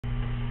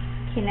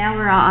Okay, now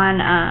we're on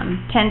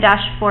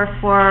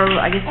 10-44,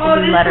 I guess we'll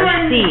do letter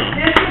C.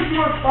 This one's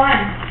more fun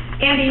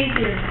and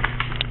easier.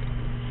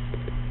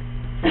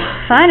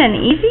 Fun and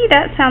easy?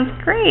 That sounds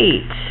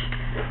great.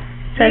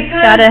 So it's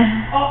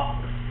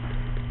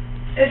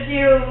if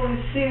you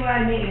see what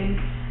I mean.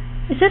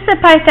 Is this a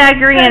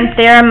Pythagorean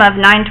theorem of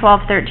 9,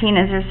 12, 13?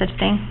 Is there such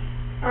thing?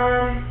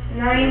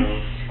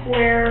 9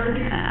 squared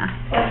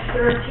plus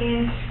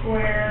 13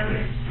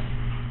 squared.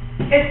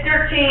 It's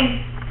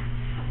 13.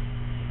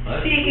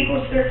 What? C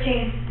equals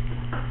 13.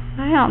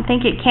 I don't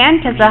think it can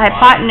because the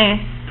hypotenuse.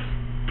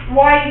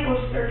 Y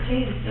equals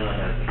 13. No, it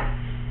doesn't.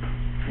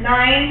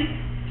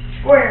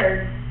 9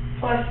 squared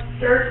plus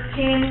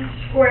 13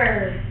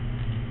 squared.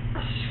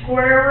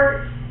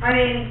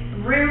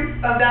 Root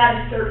of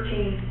that is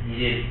 13. You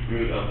did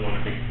root of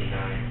 169.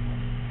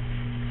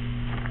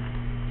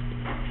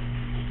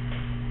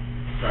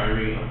 Sorry,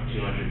 root of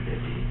 250.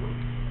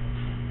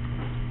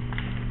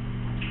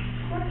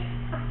 What?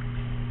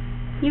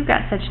 You've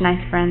got such nice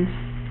friends.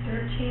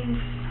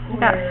 13 I've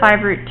got squared.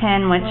 5 root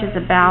 10, which is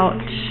about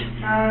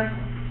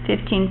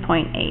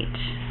 15.8,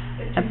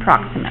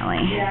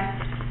 approximately. Yeah.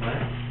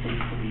 What?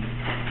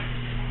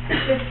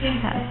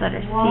 15. That's letter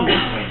C. Wow.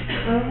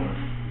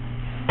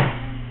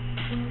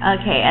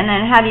 Okay, and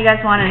then how do you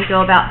guys want to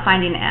go about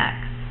finding X?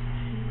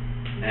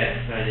 X,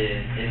 I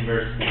did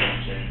inverse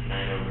tangent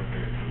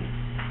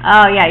 9/13.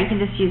 Oh, yeah, you can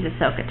just use a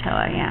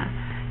SOHCAHTOA, yeah.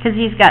 Because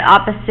he's got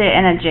opposite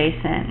and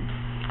adjacent.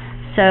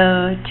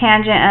 So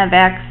tangent of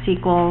X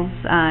equals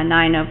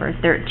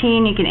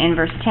 9/13. You can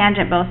inverse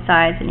tangent both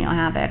sides, and you'll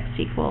have X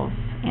equals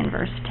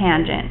inverse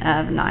tangent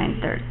of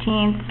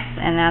 9/13,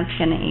 and that's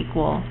going to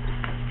equal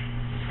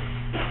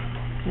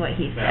what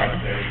he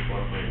About said.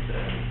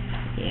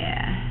 34.7.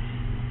 Yeah.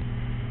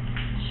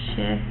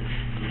 Shift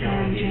You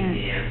don't give me tangent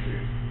the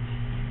answers.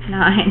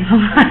 9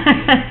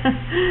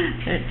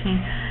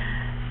 13.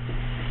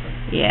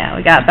 Yeah,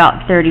 we got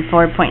about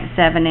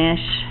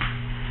 34.7-ish.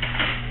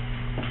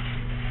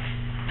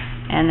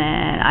 And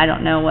then I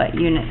don't know what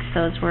units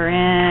those were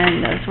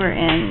in. Those were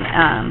in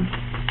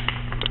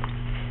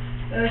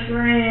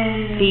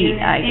feet,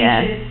 I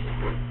guess.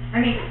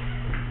 Inches.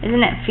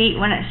 Isn't it feet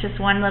when it's just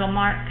one little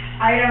mark?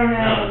 I don't No,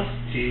 know.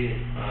 it's G,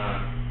 I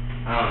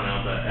don't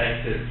know, but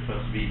X is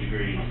supposed to be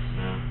degrees,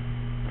 no?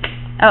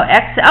 Oh,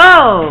 X.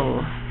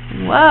 Oh!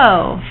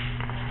 Whoa.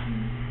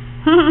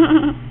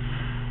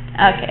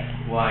 Okay.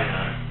 Y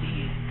not C.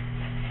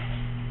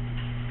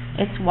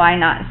 It's Y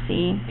not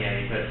C. Yeah,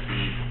 you put C.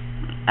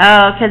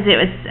 Oh, because it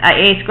was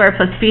A squared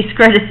plus B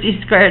squared is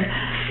C squared.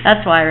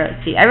 That's why I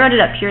wrote C. I wrote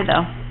it up here,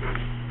 though.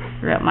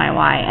 Wrote my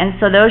Y. And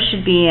so those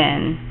should be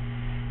in,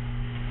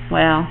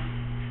 well,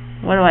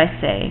 what do I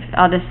say?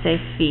 I'll just say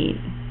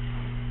feet.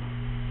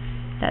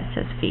 That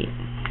says feet.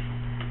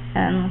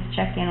 And let's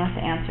check in with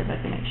the answer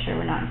book and make sure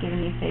we're not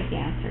giving you fake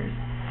answers.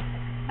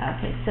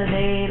 Okay, so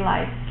they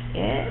like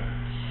it.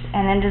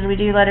 And then did we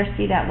do letter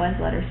C? That was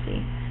letter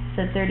C.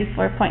 So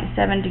 34.7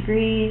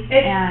 degrees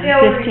It's and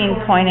still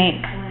 15.8.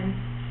 recording.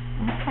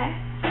 Okay.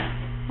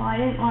 Well, I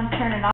didn't want to turn it off.